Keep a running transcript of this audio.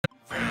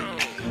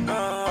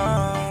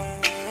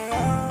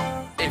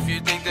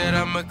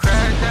I'ma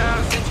crack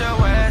down, sit your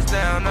ass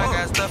down. I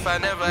got stuff I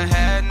never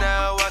had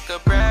now, I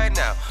could brag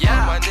now.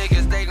 Yeah, my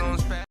niggas, they gon'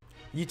 spend.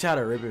 You tired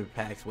of ripping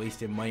packs,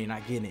 wasting money,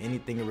 not getting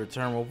anything in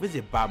return? Well,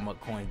 visit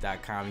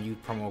buymuckcoins.com and use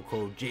promo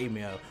code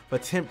JML for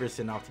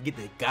 10% off to get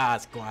the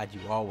God Squad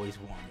you always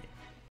wanted.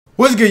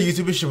 What's good,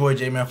 YouTube? It's your boy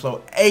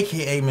Jmellflo,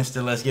 aka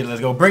Mr. Let's Get It,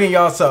 Let's Go, bringing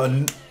y'all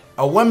some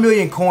a 1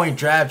 million coin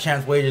draft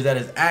champs wagers that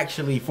is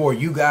actually for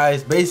you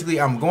guys. Basically,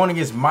 I'm going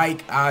against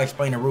Mike. I'll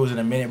explain the rules in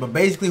a minute, but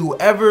basically,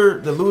 whoever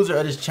the loser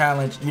of this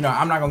challenge, you know,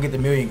 I'm not gonna get the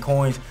million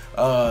coins.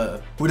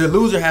 The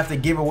loser have to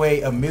give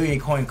away a 1 million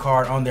coin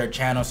card on their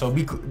channel. So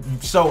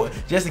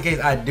just in case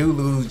I do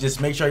lose,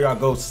 just make sure y'all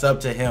go sub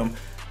to him.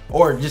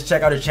 Or just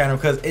check out his channel,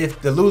 because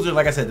if the loser,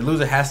 like I said, the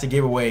loser has to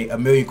give away a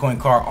 1 million coin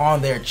card on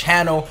their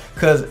channel,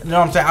 because you know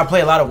what I'm saying, I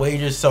play a lot of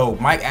wagers, so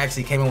Mike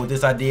actually came in with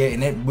this idea,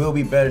 and it will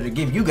be better to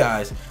give you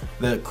guys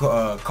the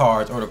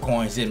cards or the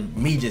coins than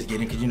me just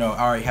getting, because you know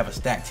I already have a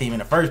stacked team in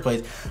the first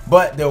place.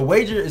 But the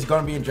wager is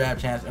going to be in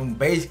draft champs, and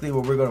basically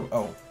what we're going to,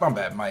 oh, I'm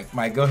bad,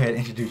 Mike, go ahead and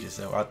introduce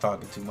yourself. I'm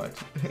talking too much.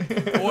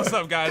 What's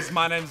up, guys?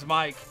 My name's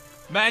Mike.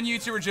 Madden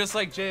YouTuber just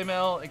like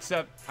JML,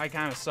 except I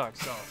kind of suck,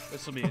 so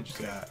this will be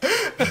interesting.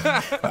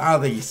 I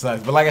don't think he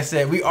sucks, but like I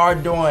said, we're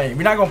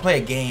not gonna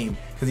play a game,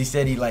 because he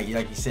said he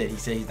he said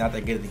he's not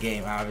that good at the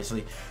game,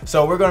 obviously.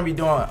 So we're gonna be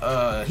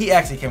doing he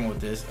actually came up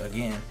with this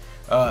again,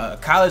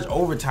 college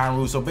overtime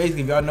rules. So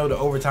basically, if y'all know the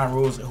overtime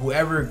rules,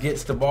 whoever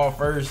gets the ball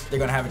first, they're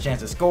gonna have a chance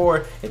to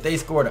score. If they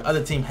score, the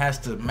other team has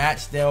to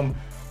match them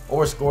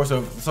or score.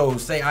 So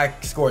say I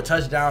score a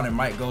touchdown and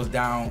Mike goes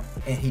down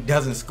and he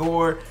doesn't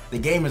score, the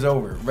game is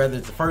over. Whether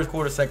it's the first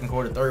quarter, second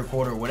quarter, third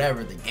quarter,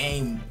 whatever, the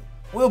game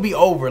will be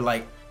over.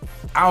 Like,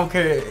 I don't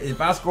care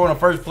if I score on the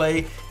first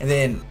play and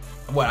then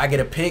I get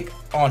a pick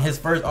on his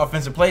first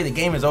offensive play, the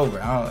game is over.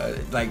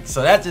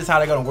 So that's just how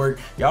they're gonna work.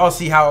 Y'all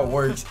see how it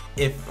works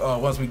if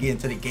once we get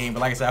into the game. But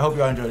like I said, I hope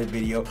y'all enjoyed this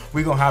video.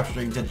 We're gonna hop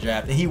straight into the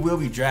draft, and he will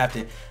be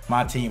drafting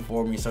my team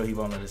for me, so he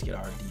won't let us get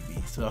our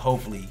DB. So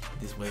hopefully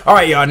this way. All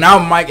right, y'all. Now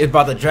Mike is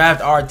about to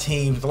draft our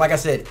team. So like I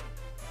said,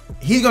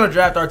 he's gonna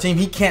draft our team.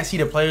 He can't see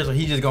the players, so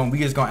we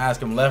just gonna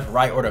ask him left,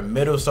 right, or the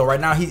middle. So right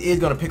now he is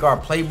gonna pick our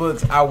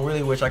playbooks. I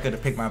really wish I could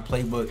have picked my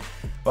playbook,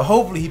 but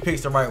hopefully he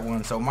picks the right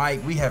one. So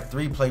Mike, we have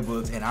 3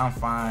 playbooks, and I'm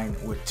fine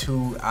with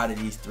 2 out of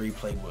these 3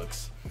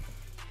 playbooks.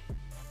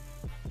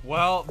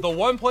 Well, the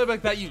one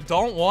playbook that you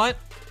don't want,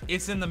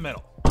 it's in the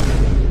middle.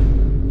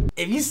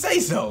 If you say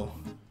so.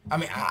 I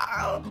mean,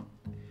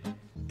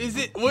 is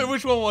it?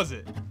 Which one was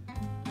it?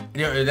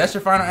 Yeah, that's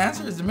your final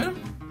answer? Is the middle?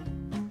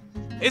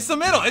 It's the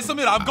middle. It's the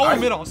middle. I'm going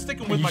middle. I'm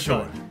sticking with my sure?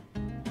 gun.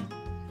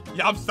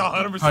 Yeah, I'm still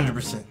 100%.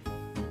 100%.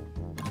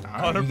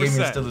 100%. You gave me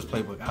the Steelers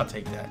playbook. I'll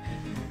take that.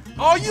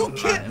 Oh, you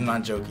kidding? I'm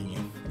not joking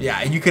you. Yeah,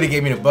 and you could have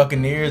gave me the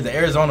Buccaneers. The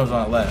Arizona's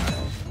on the left.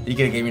 You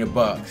could have gave me the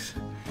Bucks.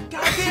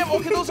 God damn.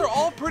 Okay, those are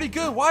all pretty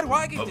good. Why do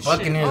I get the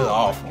Buccaneers shit? is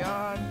awful.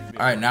 God.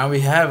 All right, now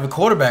we have a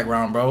quarterback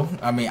round, bro.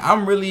 I mean,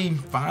 I'm really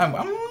fine.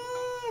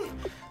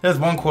 There's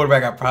one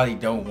quarterback I probably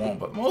don't want,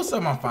 but most of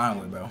them I'm fine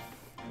with, bro.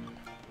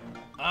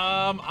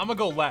 I'm gonna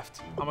go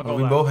left.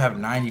 We both have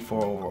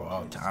 94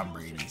 overall, Tom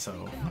Brady,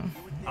 so.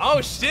 Oh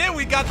shit,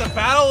 we got the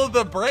battle of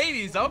the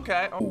Bradys.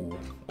 Okay. Ooh,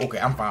 okay,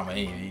 I'm fine with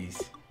any of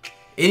these.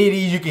 Any of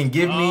these you can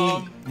give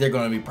me, they're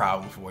gonna be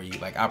problems for you.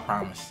 Like, I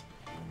promise.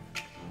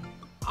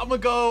 I'm gonna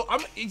go. I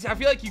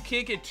feel like you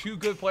can't get 2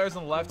 good players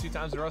on the left 2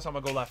 times in a row, so I'm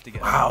gonna go left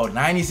again. Wow,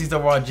 96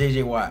 overall,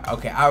 JJ Watt.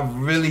 Okay, I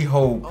really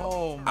hope.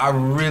 I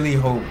really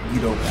hope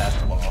you don't pass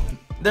the ball.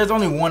 There's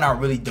only one I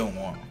really don't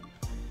want.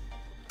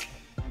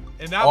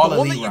 And now the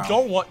one that you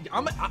don't want,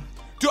 I'm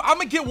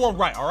gonna get one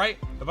right, all right?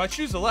 If I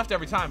choose the left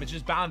every time, it's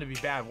just bound to be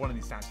bad one of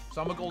these times.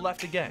 So I'm gonna go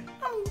left again.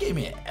 Give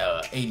me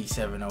an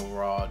 87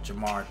 overall,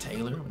 Jamar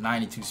Taylor,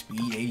 92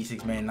 speed,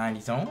 86 man, 90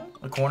 zone,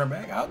 a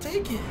cornerback. I'll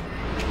take it.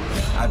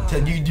 I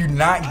tell you, do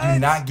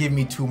not give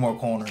me 2 more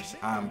corners.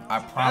 I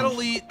promise.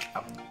 Elite.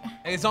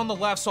 It's on the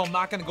left, so I'm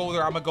not gonna go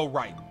there. I'm gonna go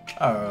right.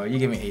 Oh, you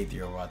give me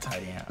 83 overall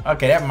tight end.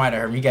 Okay, that might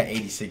have hurt me. You got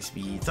 86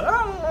 speed. So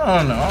I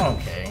don't know.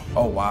 Okay.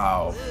 Oh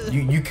wow.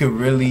 You could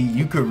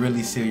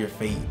really seal your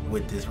fate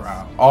with this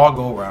round. All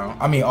go round.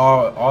 I mean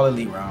all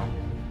elite round.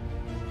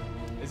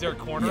 Is there a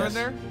corner in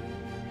there?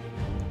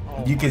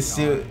 Oh, you can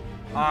seal.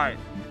 All right.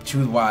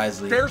 Choose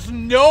wisely. There's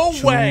no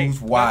way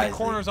that the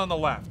corner's on the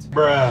left.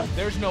 Bruh.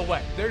 There's no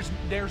way. There's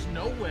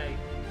no way.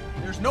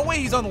 There's no way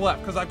he's on the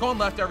left, because I've gone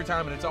left every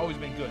time and it's always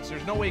been good. So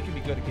there's no way it can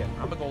be good again.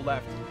 I'm gonna go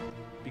left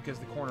because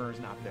the corner is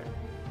not there.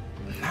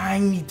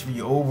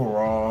 93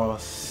 overall,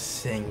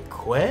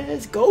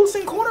 Senquez,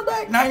 Golson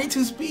cornerback,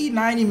 92 speed,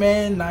 90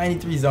 man,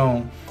 93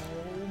 zone.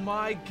 Oh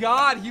my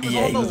God, he was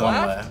on the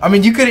left. I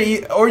mean, you could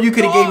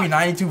have gave me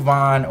 92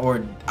 Vaughn,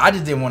 or I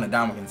just didn't want a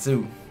Dominican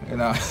Sue. You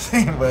know what I'm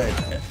saying?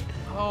 But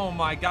oh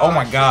my God. Oh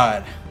my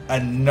God,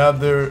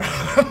 another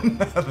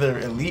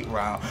elite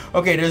round.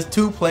 Okay, there's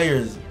 2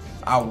 players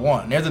I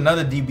want. There's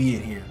another DB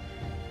in here,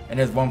 and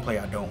there's 1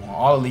 player I don't want.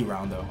 All elite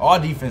round though. All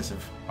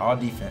defensive. All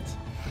defense.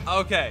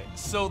 Okay,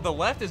 so the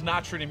left is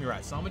not treating me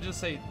right. So I'm gonna just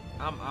say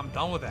I'm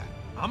done with that.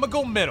 I'm gonna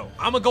go middle.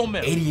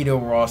 88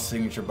 overall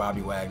signature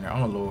Bobby Wagner.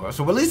 I'm a little.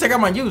 So at least I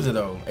got my user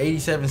though.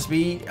 87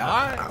 speed.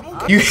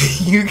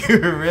 You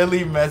could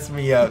really mess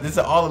me up. This is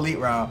an all elite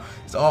round.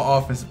 It's all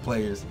offensive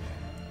players,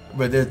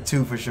 but there's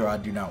 2 for sure I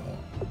do not want.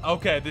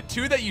 Okay, the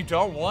 2 that you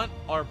don't want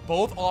are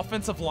both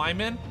offensive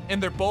linemen,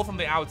 and they're both on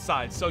the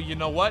outside. So you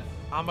know what?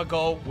 I'm gonna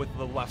go with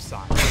the left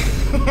side.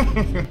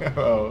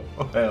 Oh,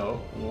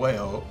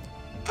 well.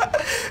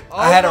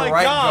 I had a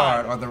right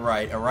guard on the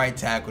right, a right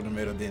tackle in the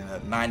middle, then a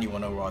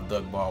 91 overall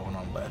Doug Baldwin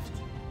on the left.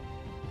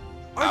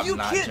 I'm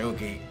not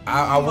joking.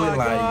 I wouldn't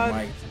lie to you,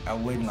 Mike. I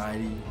wouldn't lie to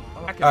you.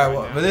 All right,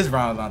 well, but this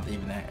round's not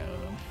even that.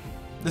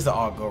 This is an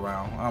all go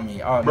round. I mean,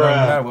 no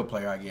matter what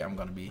player I get, I'm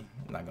not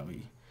gonna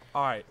be.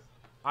 All right,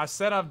 I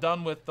said I'm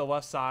done with the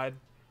left side,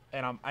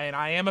 and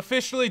I am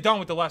officially done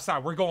with the left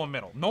side. We're going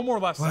middle. No more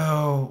left side.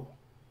 Well,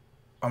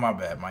 oh my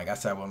bad, Mike. I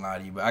said I wouldn't lie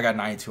to you, but I got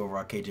 92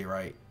 overall KJ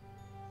Wright.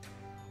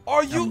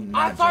 Are you?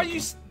 I thought joking.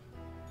 You.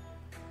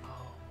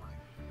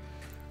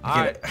 All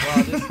right.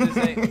 Well, this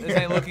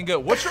ain't looking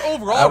good. What's your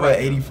overall? I'm at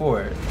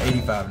 84,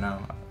 85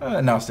 now.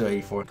 No, still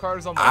 84. Card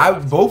is on my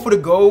left. Both for the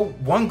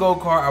gold. One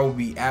gold card I would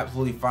be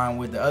absolutely fine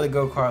with. The other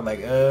gold card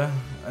like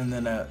and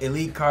then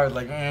elite card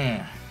like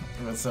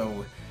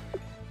So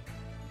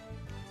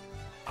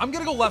I'm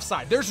gonna go left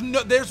side. There's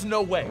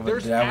no way.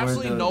 There's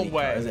absolutely no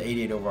way. There's an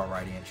 88 overall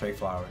right in Trey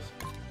Flowers.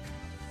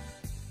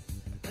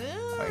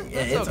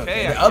 Yeah, it's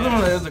okay. The other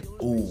one is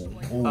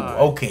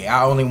okay.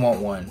 I only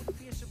want one.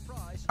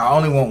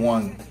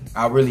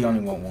 I really only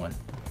want one.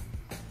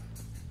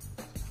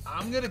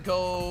 I'm gonna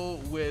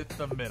go with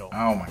the middle.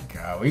 Oh my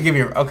god. Well, you gave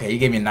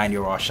me a 90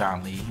 overall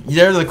Sean Lee.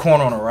 There's a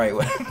corner on the right.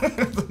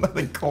 There's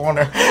another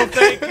corner. Oh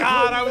thank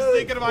God. I was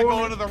thinking about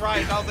going to the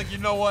right. I was like, you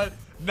know what?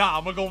 Nah,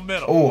 I'm gonna go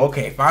middle. Oh,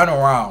 okay. Final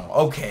round.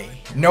 Okay.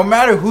 No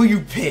matter who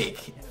you pick,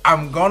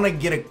 I'm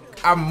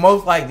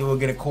most likely will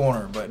get a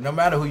corner, but no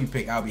matter who you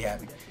pick, I'll be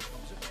happy.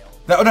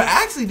 No,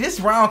 actually, this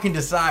round can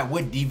decide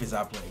what defense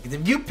I play. Because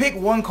if you pick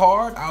one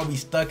card, I'll be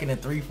stuck in a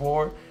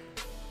 3-4,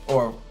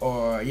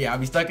 or yeah, I'll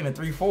be stuck in a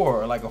 3-4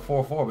 or like a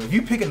 4-4. But if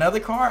you pick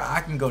another card,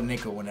 I can go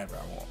nickel whenever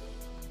I want.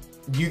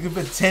 You can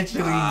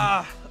potentially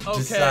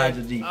decide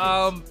the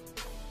defense.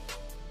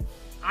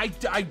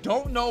 I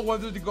don't know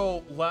whether to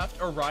go left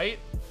or right,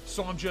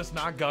 so I'm just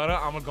not gonna.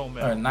 I'm gonna go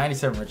middle.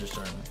 97 Richard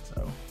Sherman.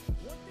 So.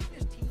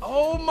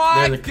 Oh my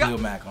God. There's a Khalil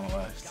Mack on the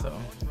left. So.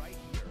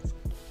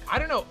 I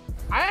don't know.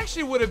 I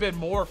actually would have been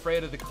more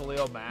afraid of the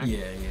Khalil Mack.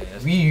 Yeah.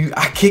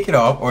 I kick it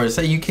off, or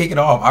say you kick it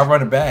off, I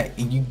run it back,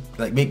 and you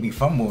like make me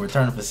fumble,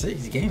 return it for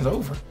 6. The game's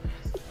over.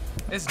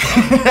 It's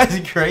done. That's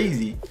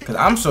crazy. Cause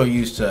I'm so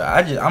used to,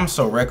 I'm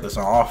so reckless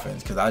on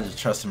offense, cause I just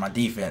trusted my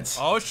defense.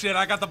 Oh shit!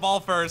 I got the ball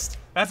first.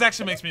 That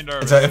actually makes me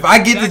nervous. So if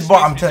I get this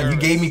ball, I'm telling you, you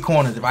gave me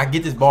corners. If I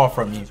get this ball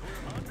from you,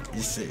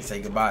 just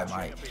say goodbye,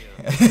 Mike.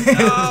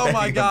 Oh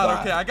my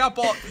God! Okay, I got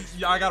ball.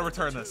 Yeah, I gotta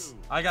return this.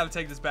 I gotta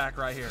take this back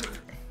right here.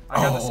 I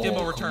got the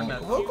skimbo return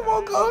method. Come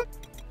on, go.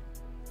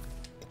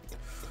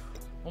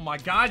 Oh my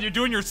God, you're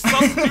doing your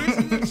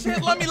substitutions and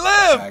shit. Let me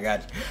live. I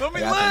got you. Let me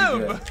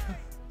live.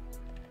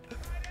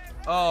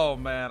 Oh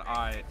man,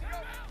 I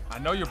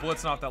know you're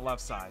blitzing off that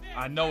left side.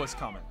 I know it's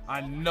coming. Come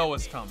on,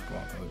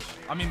 coach.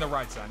 I mean the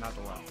right side, not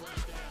the left.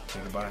 Say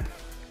goodbye.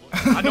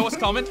 I know it's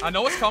coming.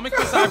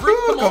 Chris Ivory.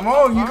 Come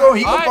on. You go.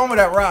 He gonna fumble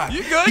that rock.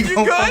 You good? You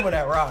gonna fumble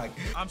that rock.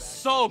 I'm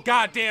so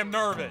goddamn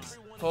nervous.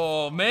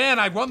 Oh man,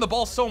 I run the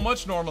ball so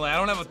much normally. I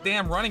don't have a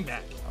damn running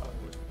back.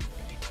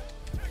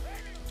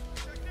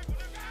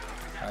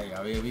 Oh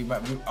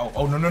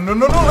no,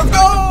 let's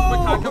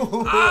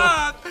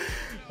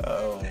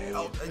go!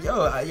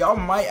 Yo, y'all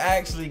might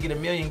actually get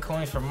 1,000,000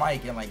 coins from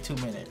Mike in like 2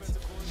 minutes.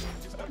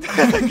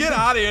 Get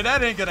out of here.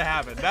 That ain't gonna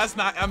happen. That's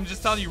not, I'm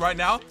just telling you right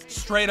now,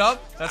 straight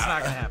up, that's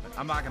not gonna happen.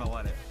 I'm not gonna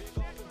let it.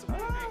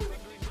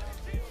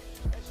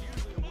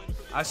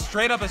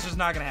 Straight up, it's just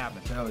not gonna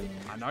happen.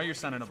 I know you're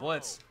sending a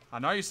blitz. I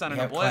know you're sending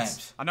a blitz.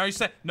 Clamps. I know you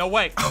said no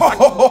way.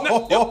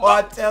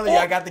 I tell you,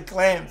 I got the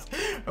clamps.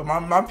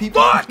 My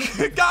people. Fuck!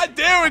 God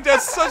damn it,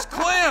 that's such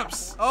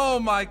clamps. Oh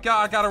my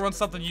God, I gotta run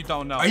something you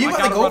don't know. Are you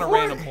about to go run a for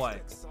random it? play.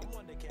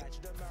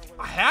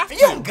 I have to. You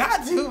don't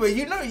got to, but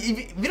you know,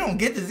 if you don't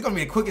get this, it's gonna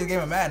be the quickest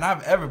game of Madden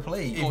I've ever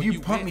played. If you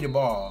pump me the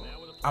ball,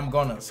 I'm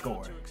gonna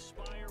score.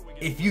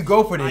 If you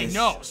go for this, I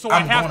know, so I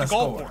have to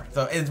go for it.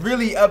 So it's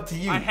really up to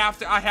you. I have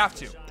to.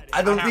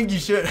 I don't think you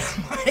should.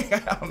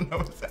 I don't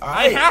know.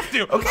 I have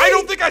to. Okay. I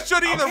don't think I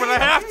should either, but I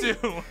have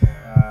to.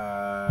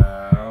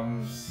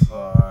 I'm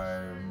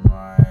sorry,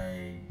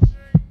 Mike.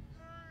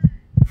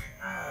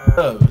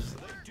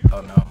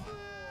 Oh no.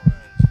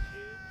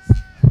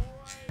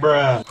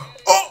 Bruh.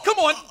 Oh, come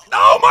on.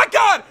 Oh my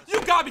God. You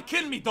gotta be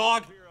kidding me,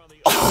 dog.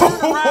 Turn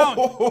around.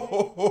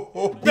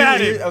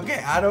 Madden.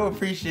 Okay, I don't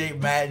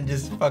appreciate Madden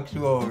just fucks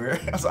you over.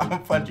 So I'm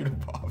gonna punch you the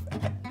ball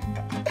back.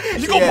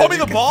 You gonna pull me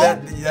the ball?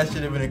 That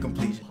should have been a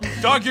completion.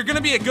 Dog, you're gonna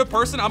be a good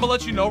person. I'm gonna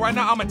let you know right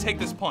now. I'm gonna take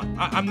this punt.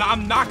 I'm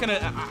not gonna.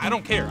 I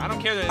don't care. I don't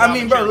care that. I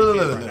mean, bro,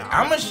 look.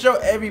 I'm gonna show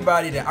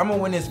everybody that I'm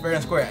gonna win this fair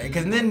and square.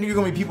 Because then you're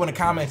gonna be people in the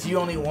comments. You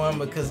only won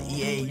because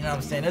EA. You know what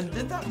I'm saying?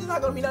 There's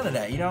not gonna be none of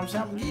that. You know what I'm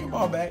saying? I'm gonna give you the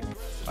ball back.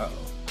 Uh-oh.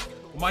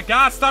 Oh my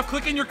God, stop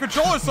clicking your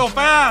controller so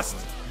fast.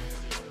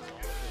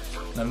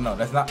 No,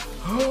 that's not.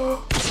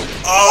 Oh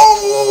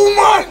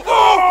my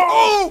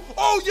God.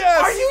 Oh,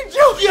 yes. Are you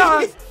joking?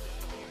 Yes.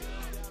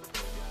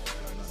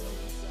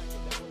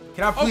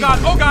 Can I please?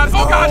 Oh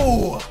God.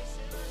 Oh,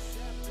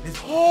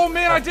 Oh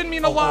man, I didn't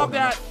mean to lob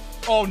that.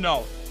 Oh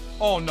no.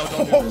 Oh no,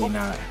 don't do Holy it.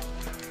 not.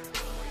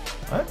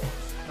 What?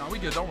 No, we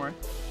good, don't worry.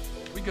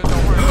 We good,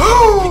 don't worry. We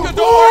good,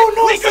 don't worry.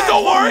 No, We good,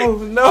 don't worry.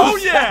 No, Oh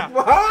yeah.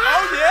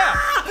 Oh yeah.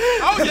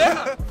 Oh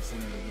yeah.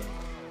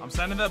 I'm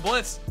sending that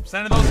blitz. I'm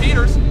sending those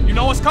heaters. You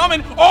know what's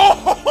coming.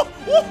 Oh.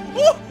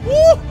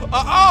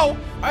 Uh-oh.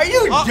 Are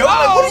you joking?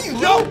 What are you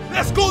doing? Yo,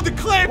 let's go to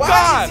claim Why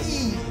time. is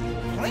he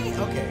playing?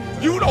 Okay.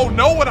 You don't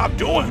know what I'm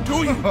doing,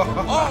 do you?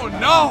 Oh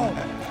no.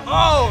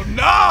 Oh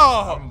no.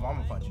 I'm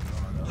gonna punch you.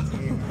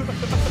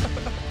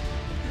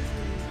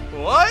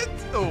 What?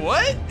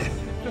 What?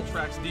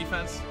 Tracks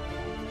defense.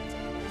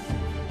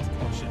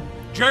 Oh shit.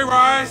 J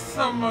Rice,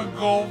 I'm gonna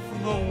go for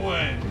the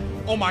win.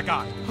 Oh my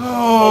God.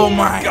 Oh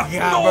my God,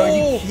 no. bro.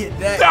 You hit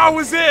that. That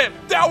was it.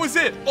 That was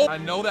it. Oh. I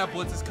know that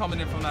blitz is coming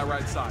in from that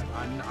right side.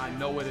 I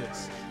know it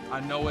is. I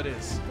know it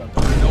is. I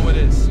know it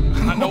is.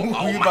 I know.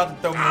 Oh, you about to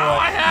throw me one.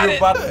 I had you it.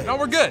 about to... No,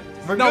 we're good.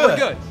 We're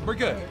good. We're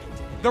good.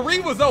 The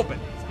read was open.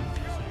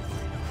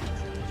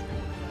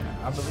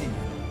 I believe you.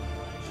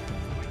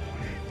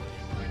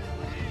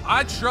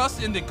 I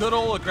trust in the good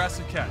old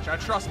aggressive catch. I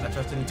trust it. I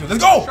trust in you too.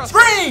 Let's go!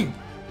 Scream!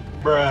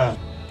 Bruh.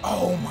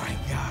 Oh my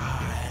God.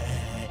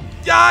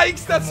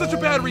 Yikes! That's such a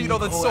bad read. Oh,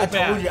 that's so bad.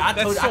 I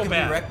told you I could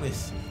bad. be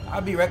reckless.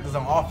 I'd be reckless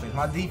on offense.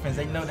 My defense,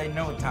 they know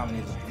what time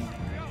it is.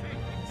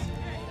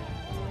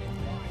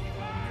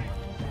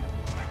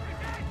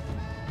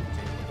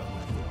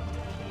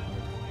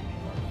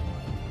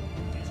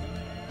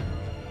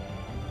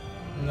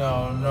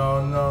 No.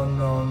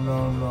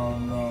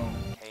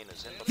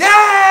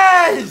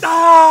 Yes!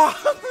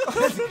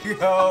 Let's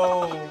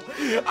go.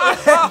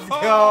 Let's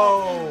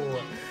go.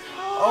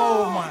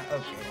 Oh my.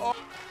 Okay.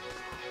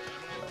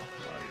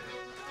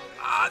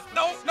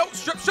 No.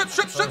 Strip.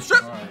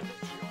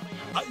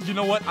 You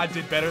know what? I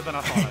did better than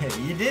I thought.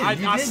 You did.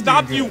 I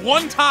stopped you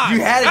one time.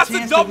 You had a That's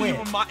chance a W to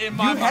win. in my you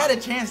mind. had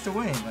a chance to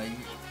win. Like,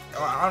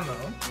 I don't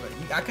know.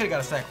 But I could have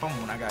got a sack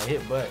fumble when I got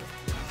hit, but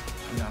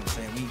you know what I'm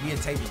saying. We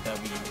had taken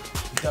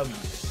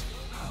W's.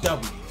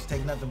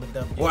 Take nothing but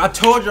W's. Well, I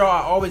told y'all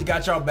I always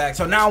got y'all back.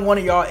 So now one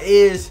of y'all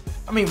is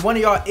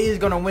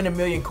gonna win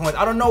 1,000,000 coins.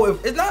 I don't know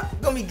if it's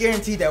not gonna be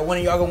guaranteed that one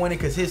of y'all gonna win it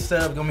because his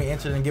sub's gonna be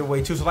entered in the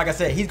giveaway too. So like I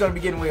said, he's gonna be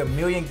giving away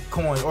 1,000,000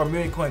 coins or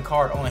 1,000,000 coin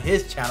card on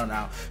his channel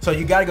now. So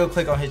you gotta go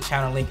click on his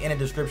channel link in the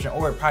description,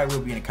 or it probably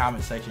will be in the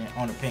comment section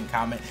on the pinned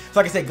comment. So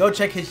like I said, go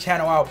check his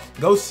channel out.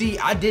 Go see,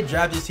 I did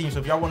draft his team. So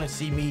if y'all want to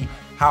see me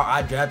how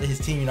I drafted his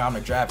team, you know, I'm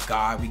the draft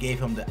god. We gave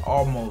him the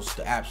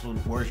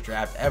absolute worst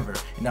draft ever.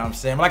 You know what I'm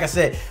saying? But like I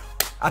said,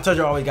 I told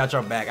you I always got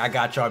y'all back. I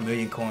got y'all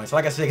 1,000,000 coins. So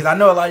like I said, because I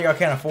know a lot of y'all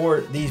can't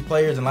afford these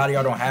players and a lot of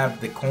y'all don't have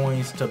the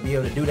coins to be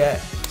able to do that.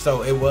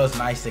 So it was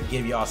nice to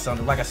give y'all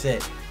something. Like I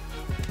said,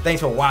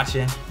 thanks for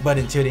watching. But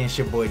until then, it's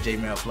your boy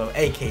Jmellflo,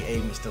 aka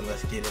Mr.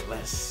 Let's Get It.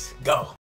 Let's go.